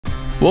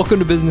Welcome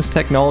to Business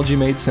Technology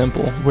Made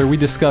Simple, where we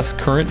discuss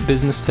current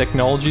business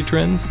technology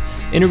trends,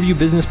 interview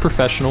business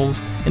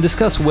professionals, and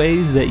discuss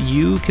ways that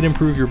you can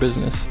improve your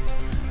business.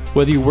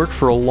 Whether you work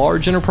for a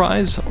large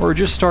enterprise or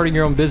just starting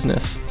your own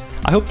business,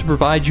 I hope to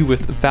provide you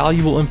with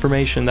valuable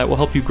information that will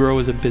help you grow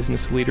as a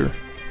business leader.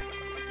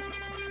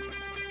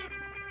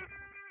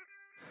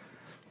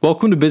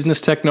 Welcome to Business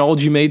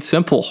Technology Made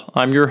Simple.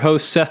 I'm your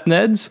host, Seth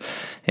Neds,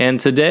 and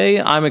today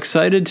I'm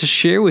excited to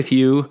share with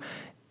you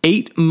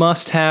 8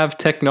 must-have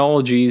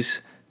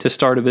technologies to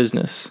start a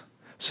business.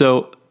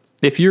 So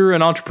if you're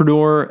an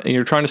entrepreneur and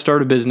you're trying to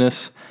start a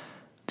business,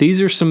 these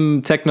are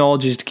some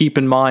technologies to keep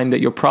in mind that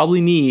you'll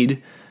probably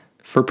need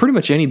for pretty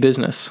much any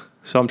business.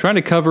 So I'm trying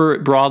to cover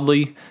it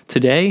broadly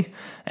today,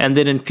 and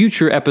then in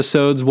future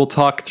episodes, we'll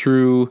talk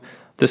through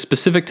the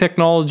specific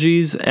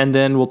technologies, and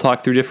then we'll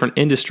talk through different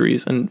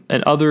industries and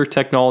other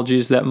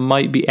technologies that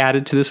might be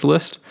added to this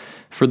list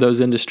for those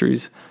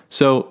industries.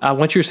 So I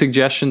want your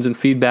suggestions and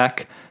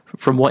feedback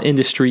from what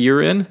industry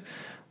you're in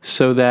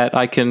so that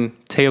I can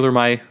tailor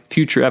my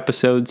future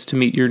episodes to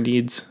meet your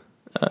needs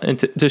and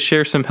to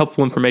share some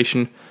helpful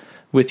information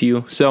with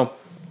you. So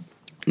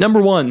number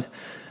 1,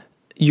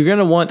 you're going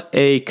to want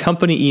a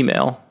company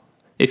email.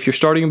 If you're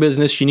starting a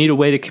business, you need a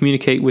way to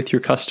communicate with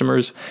your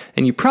customers,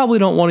 and you probably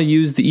don't want to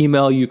use the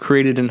email you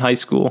created in high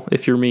school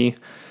if you're me.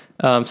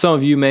 Some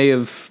of you may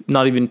have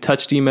not even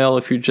touched email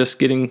if you're just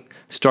getting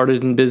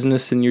started in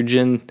business and you're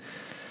Gen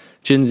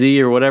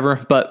Z or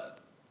whatever, but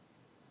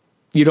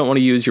you don't want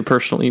to use your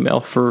personal email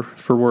for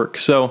work.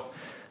 So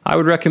I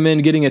would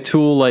recommend getting a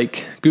tool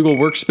like Google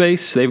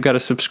Workspace. They've got a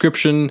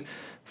subscription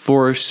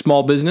for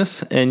small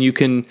business, and you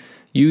can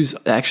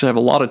actually have a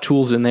lot of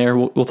tools in there.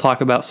 We'll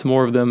talk about some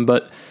more of them,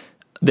 but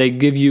they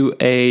give you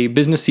a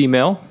business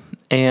email,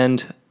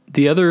 and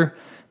the other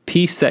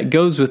piece that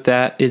goes with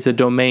that is a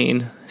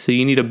domain. So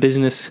you need a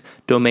business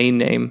domain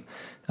name.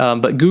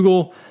 But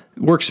Google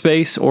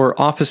Workspace or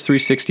Office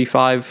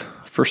 365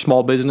 for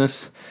small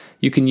business,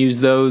 you can use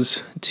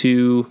those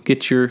to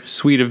get your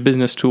suite of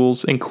business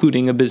tools,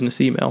 including a business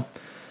email.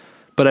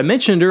 But I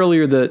mentioned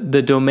earlier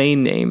the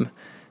domain name.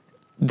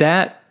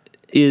 That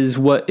is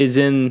what is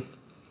in,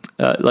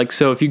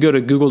 so if you go to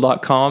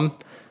google.com,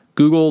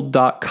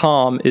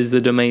 google.com is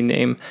the domain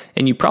name,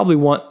 and you probably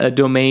want a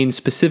domain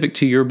specific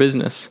to your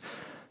business.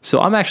 So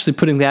I'm actually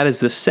putting that as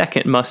the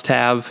second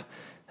must-have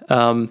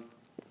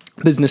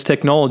business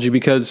technology,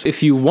 because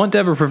if you want to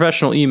have a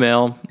professional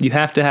email, you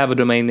have to have a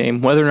domain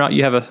name. Whether or not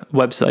you have a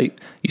website,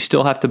 you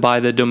still have to buy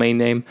the domain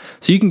name.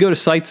 So you can go to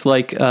sites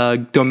like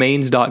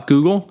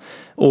domains.google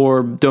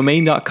or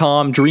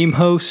domain.com,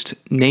 DreamHost,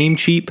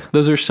 Namecheap.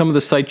 Those are some of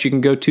the sites you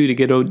can go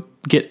to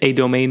get a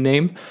domain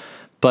name.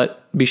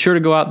 But be sure to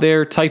go out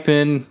there, type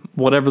in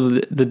whatever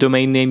the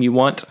domain name you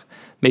want,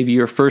 maybe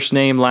your first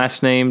name,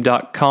 last name,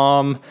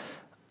 .com.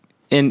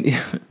 And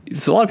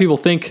a lot of people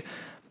think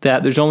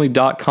that there's only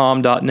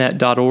 .com,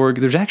 .net, .org.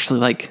 There's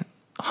actually like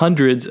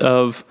hundreds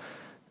of,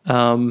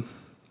 I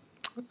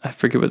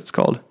forget what it's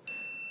called.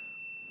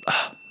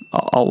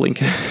 I'll link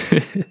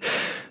it.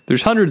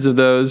 There's hundreds of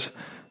those,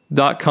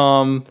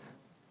 .com,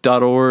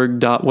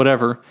 .org,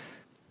 .whatever,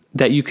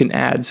 that you can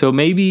add. So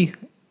maybe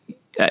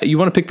you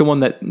want to pick the one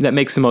that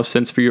makes the most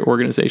sense for your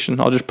organization.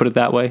 I'll just put it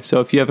that way.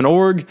 So if you have an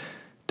 .org,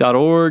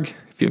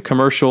 if you have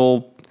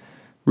commercial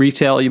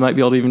retail, you might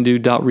be able to even do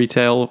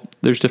 .retail.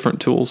 There's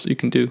different tools you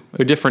can do,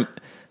 or different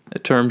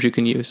terms you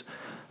can use.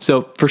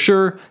 So for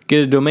sure, get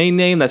a domain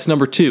name. That's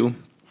number 2.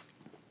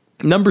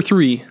 Number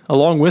 3,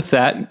 along with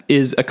that,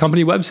 is a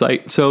company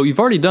website. So you've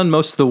already done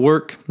most of the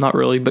work, not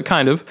really, but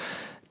kind of,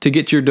 to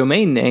get your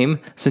domain name.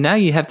 So now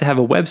you have to have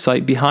a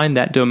website behind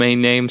that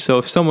domain name. So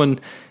if someone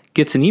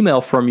gets an email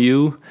from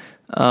you,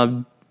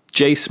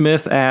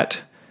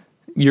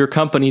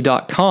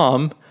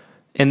 jsmith@yourcompany.com,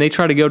 and they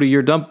try to go to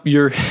your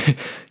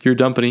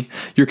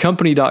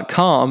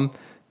company.com,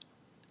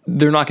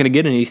 they're not going to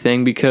get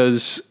anything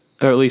because,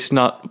 or at least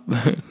not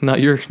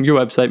your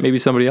website, maybe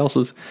somebody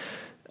else's.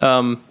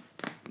 No,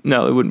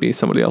 it wouldn't be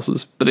somebody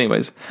else's. But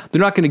anyways,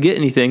 they're not going to get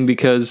anything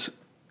because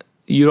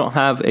you don't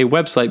have a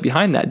website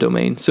behind that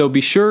domain. So be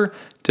sure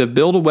to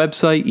build a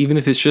website, even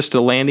if it's just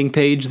a landing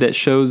page that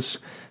shows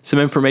some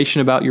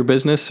information about your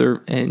business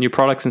and your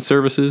products and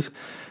services.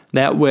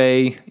 That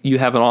way you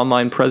have an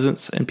online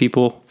presence and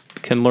people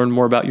can learn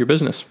more about your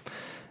business.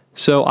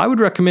 So I would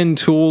recommend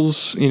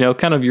tools,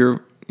 kind of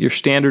your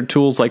standard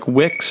tools like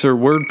Wix or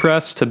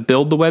WordPress to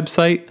build the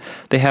website.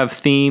 They have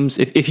themes.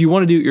 If you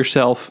want to do it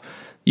yourself,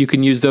 you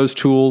can use those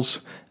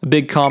tools.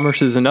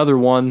 BigCommerce is another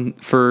one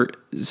for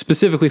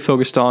specifically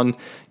focused on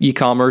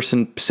e-commerce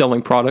and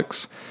selling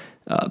products.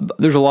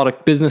 There's a lot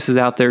of businesses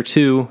out there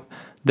too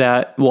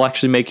that will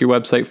actually make your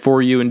website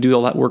for you and do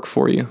all that work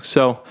for you.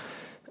 So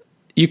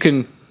you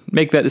can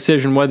make that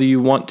decision whether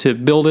you want to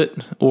build it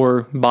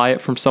or buy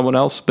it from someone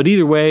else. But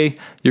either way,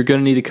 you're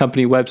going to need a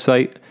company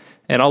website.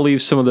 And I'll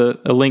leave a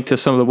link to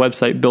some of the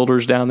website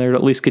builders down there to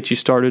at least get you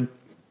started.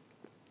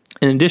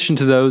 In addition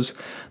to those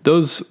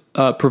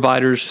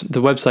providers,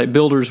 the website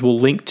builders will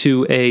link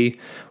to a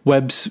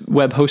web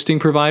hosting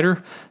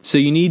provider. So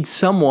you need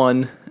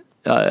someone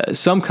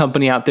some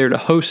company out there to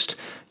host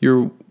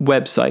your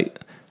website.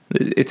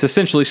 It's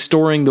essentially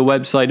storing the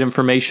website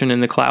information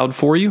in the cloud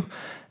for you.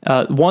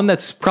 One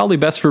that's probably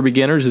best for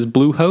beginners is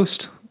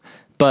Bluehost,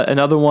 but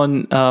another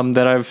one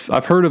that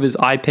I've heard of is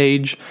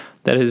iPage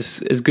that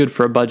is good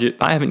for a budget.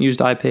 I haven't used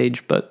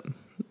iPage, but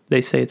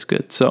they say it's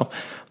good. So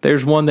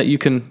there's one that you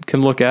can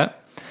look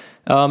at.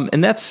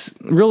 And that's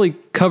really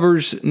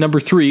covers number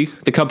 3,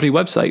 the company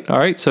website. All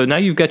right, so now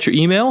you've got your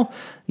email,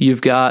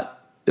 you've got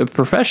a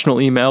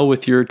professional email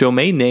with your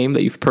domain name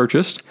that you've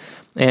purchased,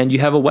 and you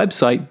have a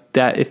website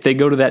that if they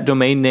go to that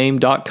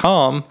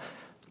domainname.com,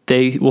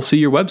 they will see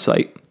your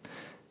website.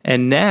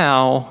 And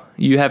now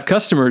you have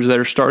customers that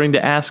are starting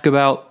to ask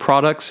about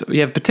products.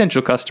 You have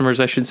potential customers,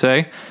 I should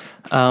say,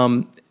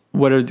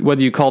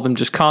 whether you call them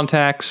just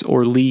contacts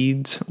or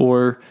leads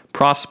or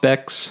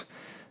prospects,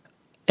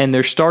 and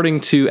they're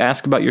starting to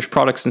ask about your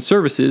products and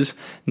services.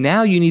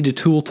 Now you need a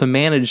tool to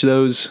manage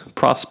those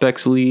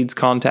prospects, leads,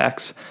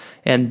 contacts,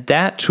 and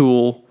that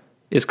tool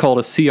is called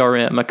a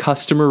CRM, a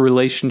customer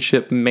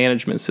relationship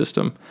management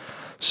system.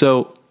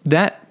 So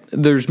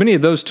there's many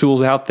of those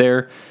tools out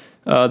there.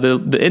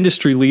 The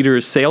industry leader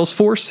is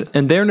Salesforce,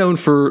 and they're known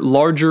for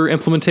larger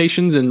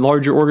implementations and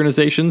larger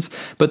organizations,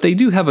 but they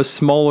do have a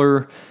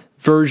smaller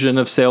version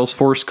of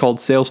Salesforce called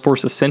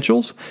Salesforce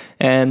Essentials,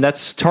 and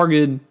that's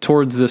targeted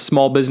towards the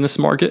small business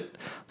market.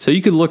 So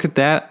you could look at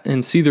that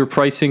and see their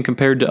pricing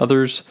compared to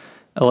others.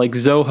 Like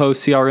Zoho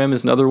CRM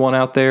is another one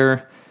out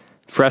there.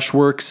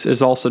 FreshBooks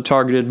is also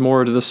targeted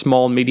more to the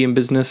small and medium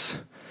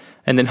business,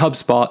 and then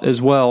HubSpot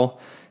as well.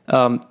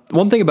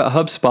 One thing about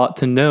HubSpot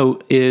to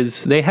note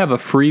is they have a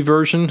free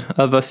version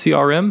of a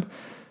CRM,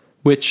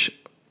 which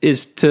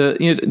is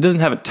it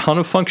doesn't have a ton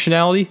of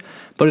functionality,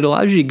 but it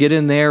allows you to get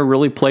in there,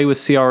 really play with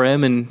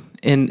CRM,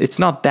 and it's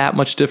not that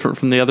much different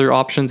from the other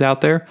options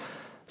out there.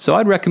 So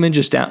I'd recommend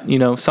just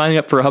signing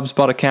up for a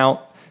HubSpot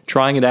account,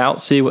 trying it out,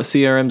 see what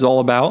CRM's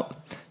all about.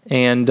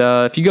 And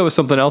if you go with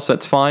something else,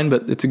 that's fine,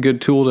 but it's a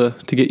good tool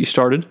to get you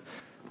started.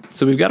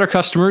 So we've got our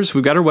customers,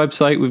 we've got our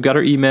website, we've got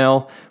our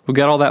email, we've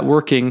got all that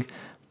working,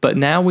 but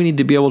now we need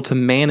to be able to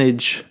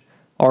manage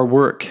our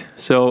work.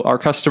 So our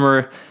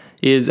customer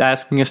is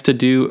asking us to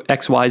do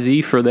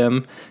XYZ for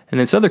them, and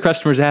this other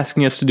customer is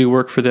asking us to do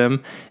work for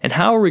them. And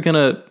how are we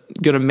gonna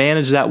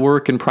manage that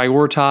work and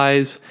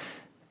prioritize?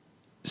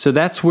 So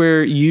that's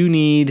where you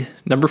need,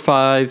 number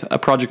 5, a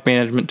project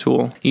management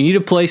tool. You need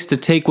a place to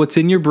take what's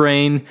in your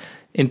brain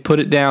and put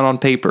it down on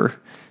paper.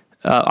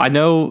 I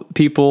know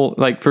people,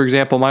 like for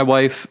example, my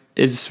wife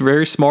is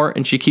very smart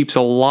and she keeps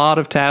a lot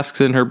of tasks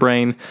in her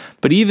brain,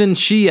 but even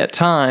she at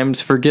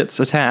times forgets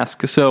a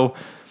task. So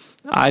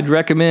I'd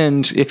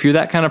recommend, if you're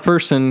that kind of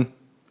person,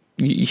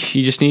 you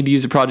just need to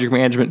use a project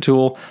management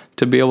tool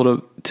to be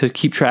able to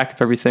keep track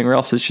of everything, or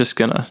else it's just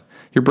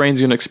your brain's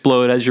gonna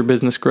explode as your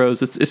business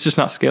grows. It's just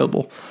not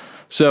scalable.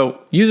 So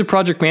use a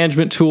project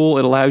management tool.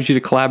 It allows you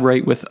to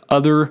collaborate with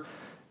other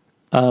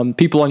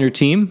people on your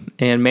team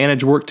and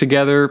manage work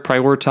together,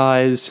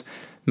 prioritize,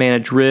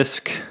 manage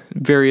risk,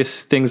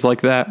 various things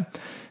like that.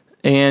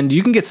 And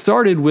you can get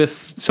started with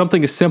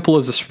something as simple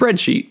as a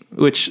spreadsheet,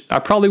 which I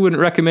probably wouldn't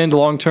recommend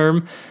long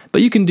term,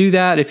 but you can do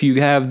that if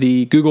you have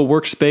the Google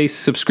Workspace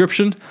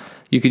subscription.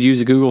 You could use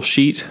a Google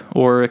Sheet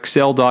or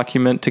Excel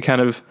document to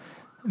kind of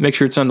make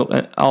sure it's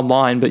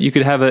online, but you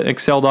could have an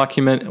Excel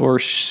document or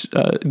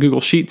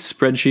Google Sheets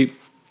spreadsheet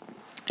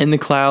in the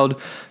cloud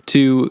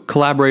to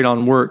collaborate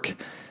on work.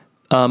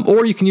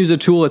 Or you can use a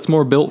tool that's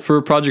more built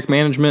for project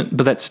management,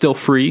 but that's still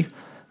free,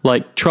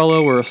 like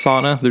Trello or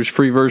Asana. There's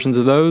free versions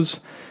of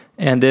those.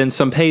 And then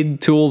some paid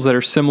tools that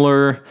are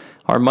similar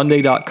are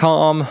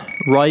Monday.com,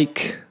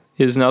 Wrike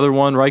is another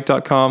one,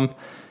 Wrike.com.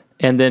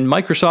 And then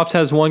Microsoft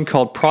has one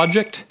called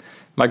Project.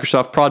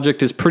 Microsoft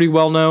Project is pretty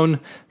well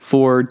known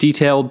for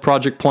detailed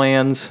project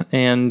plans,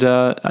 and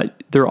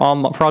their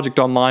Project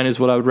Online is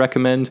what I would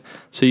recommend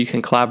so you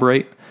can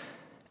collaborate.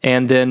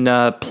 And then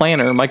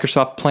Planner,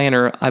 Microsoft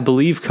Planner, I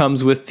believe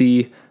comes with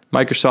the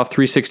Microsoft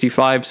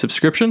 365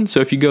 subscription.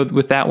 So if you go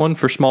with that one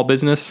for small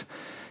business,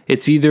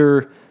 it's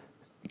either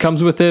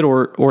comes with it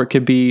or it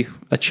could be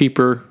a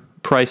cheaper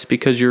price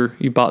because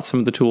you bought some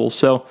of the tools.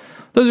 So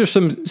those are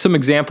some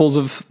examples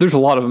of, there's a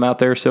lot of them out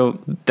there, so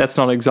that's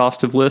not an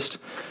exhaustive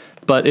list.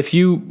 But if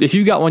you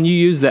got one you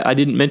use that I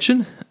didn't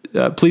mention,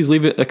 please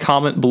leave a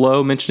comment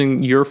below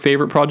mentioning your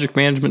favorite project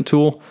management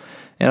tool.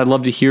 And I'd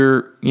love to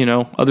hear,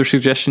 other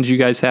suggestions you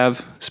guys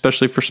have,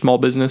 especially for small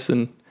business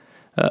and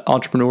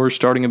entrepreneurs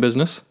starting a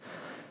business.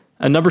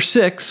 And number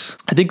 6,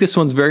 I think this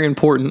one's very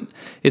important.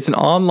 It's an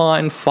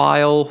online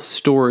file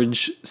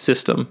storage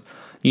system.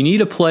 You need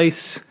a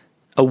place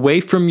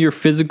away from your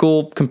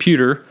physical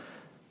computer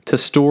to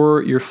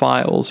store your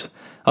files.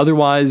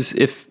 Otherwise,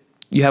 if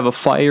you have a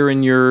fire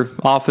in your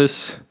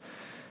office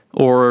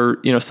or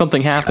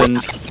something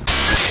happens,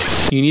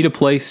 you need a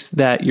place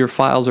that your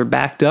files are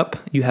backed up.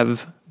 You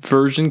have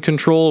version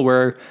control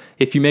where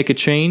if you make a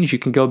change, you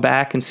can go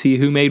back and see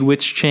who made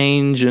which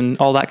change and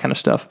all that kind of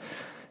stuff.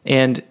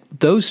 And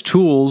those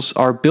tools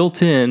are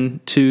built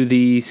in to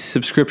the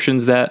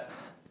subscriptions that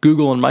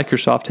Google and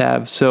Microsoft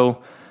have.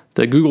 So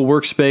the Google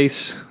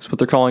Workspace is what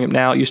they're calling it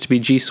now. It used to be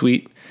G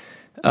Suite.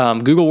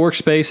 Google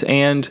Workspace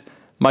and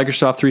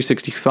Microsoft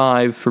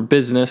 365 for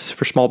business,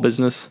 for small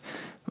business.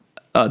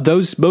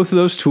 Both of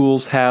those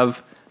tools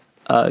have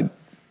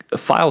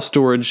file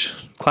storage,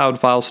 cloud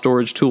file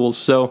storage tools.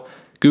 So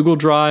Google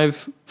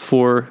Drive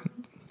for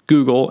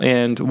Google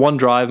and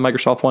OneDrive,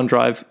 Microsoft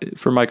OneDrive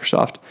for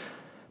Microsoft.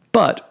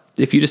 But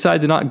if you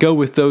decide to not go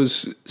with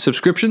those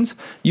subscriptions,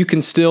 you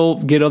can still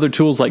get other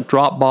tools like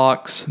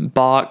Dropbox,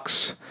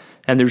 Box,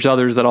 and there's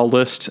others that I'll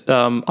list.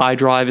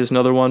 iDrive is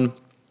another one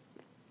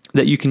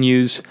that you can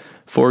use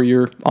for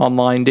your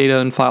online data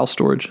and file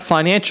storage.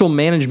 Financial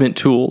management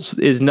tools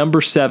is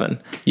number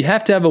 7. You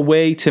have to have a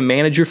way to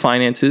manage your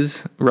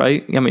finances,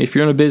 right? I mean, if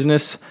you're in a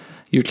business,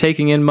 you're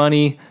taking in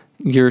money,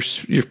 you're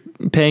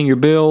paying your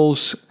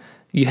bills,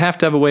 you have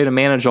to have a way to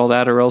manage all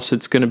that, or else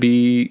it's just going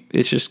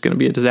to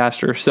be a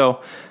disaster.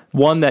 So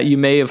one that you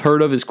may have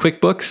heard of is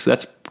Quickbooks.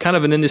 That's kind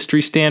of an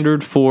industry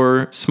standard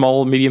for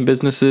small, medium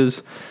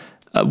businesses.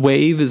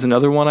 Wave is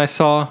another one I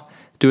saw,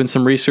 doing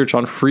some research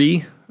on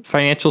free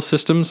financial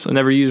systems. I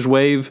never used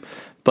Wave,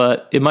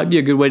 but it might be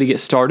a good way to get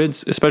started,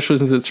 especially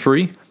since it's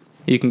free.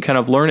 You can kind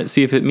of learn it,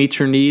 see if it meets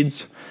your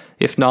needs.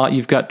 If not,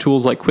 you've got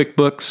tools like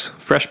Quickbooks.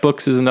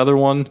 FreshBooks is another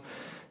one,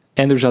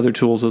 and there's other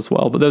tools as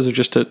well, but those are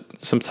just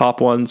some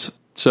top ones.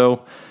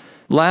 So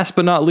last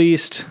but not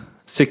least,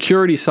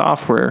 security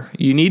software.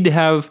 You need to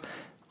have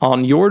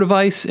on your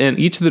device and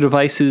each of the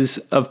devices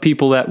of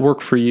people that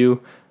work for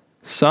you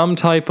some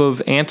type of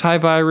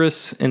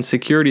antivirus and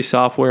security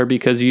software,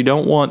 because you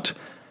don't want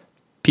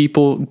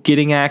people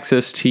getting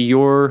access to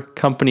your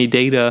company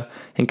data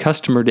and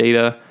customer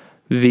data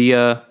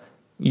via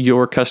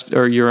your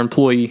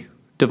employee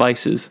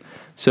devices.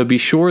 So be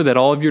sure that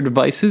all of your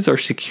devices are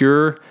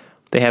secure.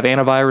 They have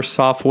antivirus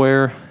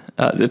software.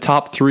 The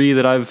top 3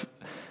 that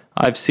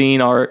I've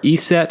seen are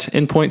Eset,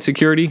 Endpoint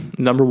Security,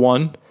 number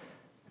 1,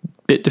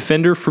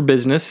 Bitdefender for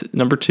business,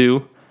 number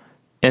 2,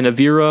 and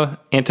Avira,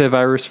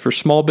 Antivirus for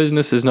small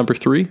business, is number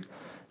 3.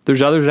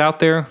 There's others out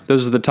there.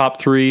 Those are the top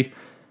 3.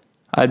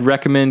 I'd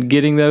recommend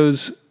getting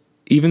those,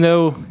 even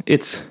though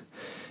it's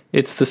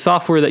the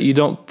software that you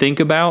don't think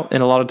about,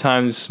 and a lot of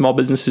times small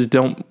businesses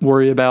don't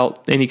worry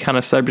about any kind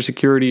of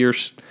cybersecurity or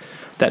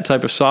that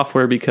type of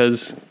software,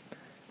 because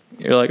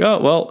you're like, oh,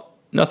 well,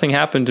 nothing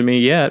happened to me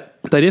yet.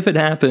 But if it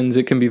happens,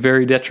 it can be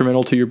very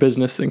detrimental to your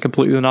business and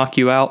completely knock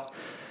you out.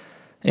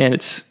 And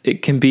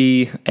it can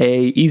be a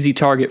easy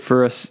target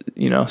for a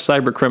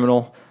cyber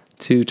criminal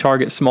to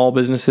target small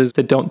businesses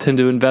that don't tend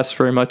to invest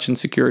very much in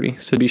security.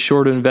 So be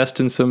sure to invest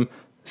in some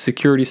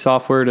security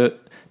software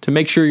to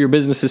make sure your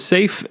business is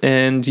safe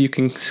and you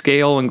can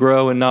scale and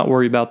grow and not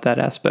worry about that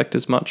aspect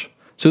as much.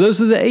 So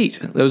those are the 8.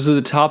 Those are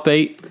the top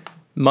 8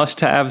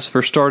 must-haves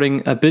for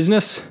starting a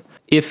business.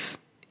 If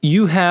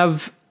you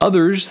have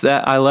others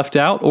that I left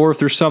out, or if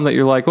there's some that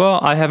you're like,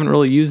 well, I haven't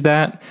really used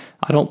that,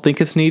 I don't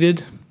think it's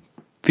needed,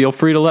 feel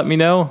free to let me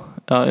know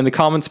in the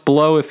comments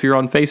below if you're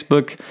on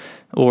Facebook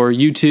or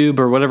YouTube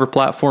or whatever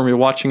platform you're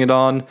watching it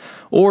on.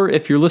 Or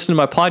if you're listening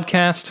to my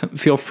podcast,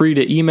 feel free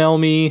to email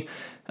me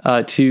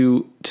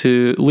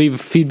to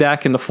leave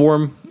feedback in the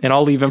forum, and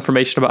I'll leave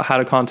information about how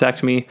to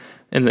contact me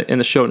in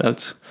the show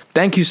notes.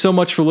 Thank you so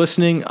much for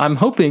listening. I'm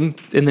hoping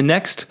in the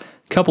next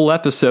couple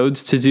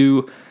episodes to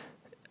do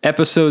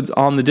episodes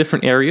on the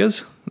different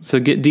areas, so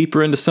get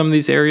deeper into some of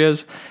these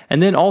areas.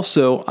 And then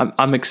also,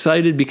 I'm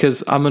excited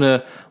because I'm going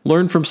to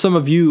learn from some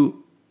of you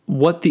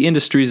what the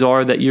industries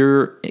are that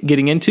you're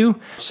getting into.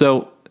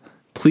 So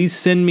please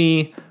send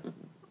me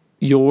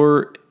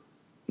your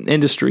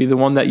industry, the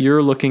one that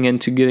you're looking at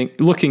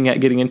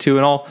getting into,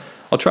 and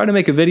I'll try to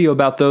make a video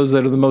about those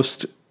that are the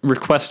most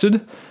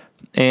requested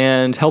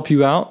and help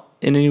you out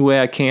in any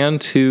way I can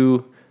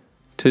to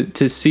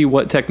see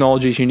what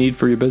technologies you need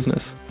for your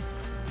business.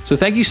 So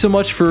thank you so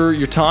much for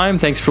your time.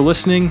 Thanks for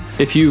listening.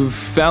 If you've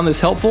found this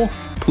helpful,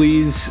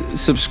 please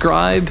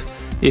subscribe.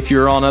 If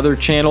you're on other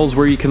channels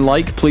where you can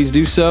please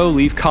do so.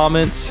 Leave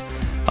comments.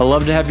 I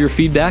love to have your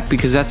feedback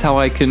because that's how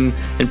I can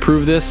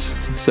improve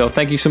this. So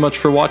thank you so much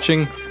for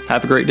watching.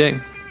 Have a great day.